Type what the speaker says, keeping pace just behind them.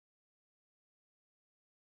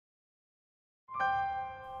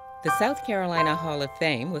The South Carolina Hall of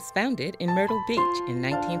Fame was founded in Myrtle Beach in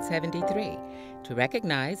 1973 to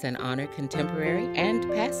recognize and honor contemporary and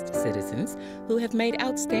past citizens who have made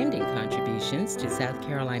outstanding contributions to South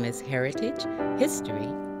Carolina's heritage, history,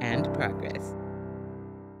 and progress.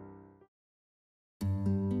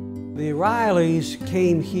 The Rileys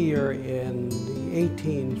came here in the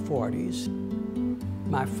 1840s.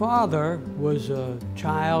 My father was a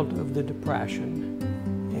child of the Depression,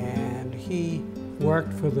 and he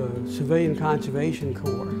worked for the Civilian Conservation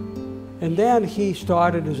Corps. And then he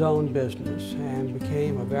started his own business and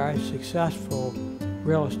became a very successful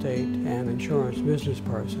real estate and insurance business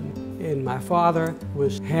person. And my father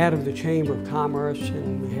was head of the Chamber of Commerce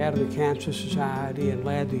and head of the Cancer Society and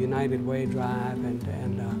led the United Way Drive and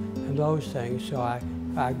those things. So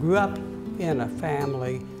I grew up in a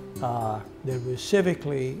family that was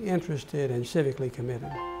civically interested and civically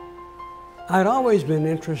committed. I'd always been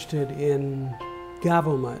interested in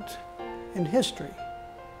government and history.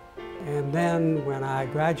 And then when I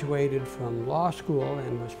graduated from law school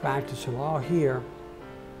and was practicing law here,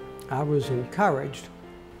 I was encouraged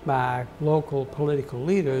by local political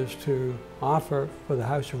leaders to offer for the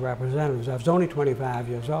House of Representatives. I was only 25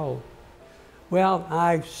 years old. Well,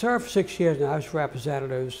 I served 6 years in the House of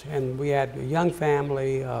Representatives, and we had a young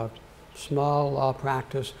family, a small law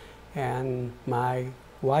practice, and my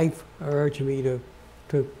wife urged me to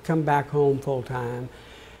come back home full time.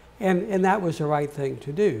 And that was the right thing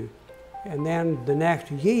to do. And then the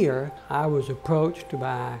next year, I was approached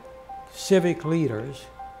by civic leaders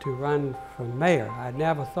to run for mayor. I'd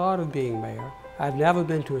never thought of being mayor. I'd never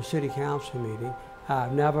been to a city council meeting.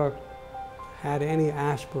 I've never had any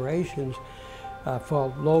aspirations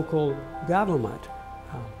for local government.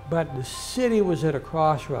 But the city was at a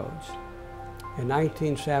crossroads in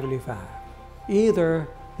 1975. Either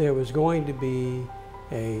there was going to be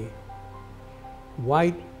a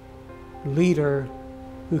white leader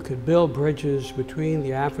who could build bridges between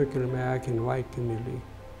the African American and white community,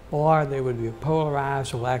 or there would be a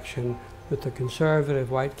polarized election with a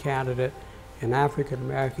conservative white candidate, an African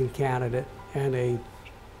American candidate, and a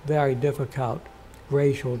very difficult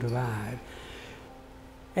racial divide.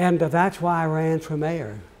 And that's why I ran for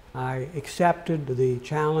mayor. I accepted the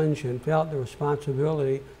challenge and felt the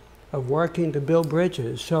responsibility of working to build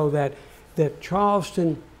bridges so that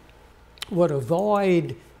Charleston would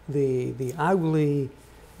avoid the ugly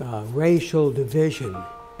racial division,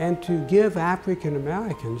 and to give African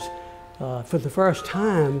Americans, for the first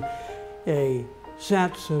time, a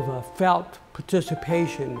sense of felt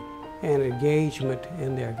participation and engagement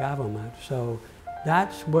in their government. So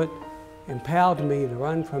that's what impelled me to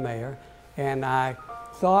run for mayor, and I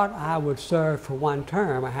thought I would serve for one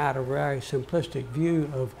term. I had a very simplistic view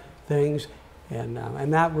of things, and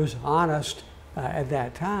that was honest at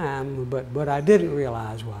that time, but what I didn't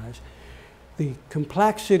realize was the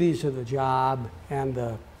complexities of the job and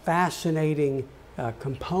the fascinating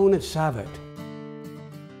components of it.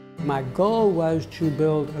 My goal was to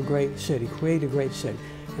build a great city, create a great city,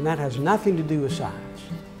 and that has nothing to do with size.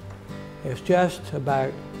 It's just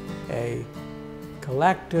about a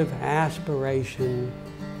collective aspiration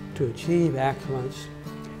to achieve excellence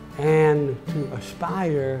and to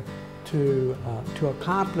aspire to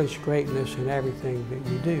accomplish greatness in everything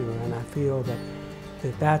that you do. And I feel that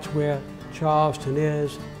that's where Charleston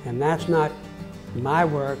is, and that's not my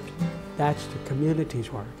work, that's the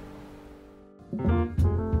community's work.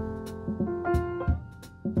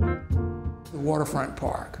 The waterfront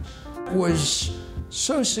park was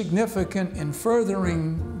so significant in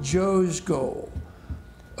furthering Joe's goal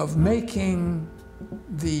of making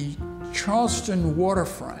the Charleston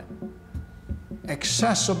waterfront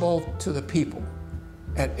accessible to the people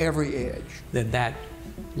at every edge. That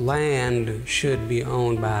land should be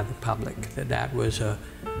owned by the public, that was a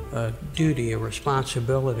duty, a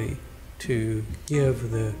responsibility to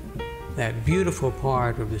give that beautiful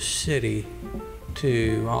part of the city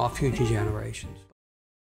to all future generations.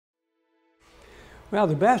 Well,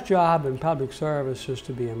 the best job in public service is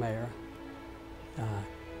to be a mayor,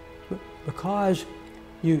 because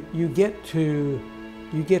you get to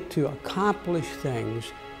accomplish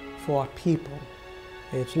things for people.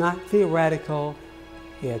 It's not theoretical,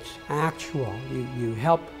 it's actual. You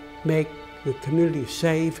help make the community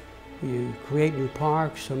safe, you create new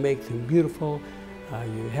parks to make them beautiful,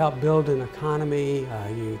 you help build an economy,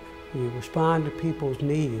 you respond to people's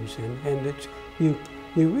needs, and you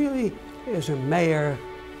really, as a mayor,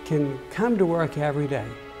 can come to work every day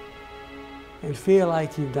and feel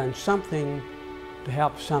like you've done something to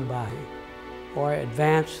help somebody or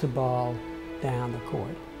advance the ball down the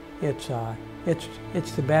court. It's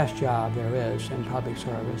the best job there is in public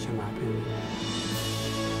service, in my opinion.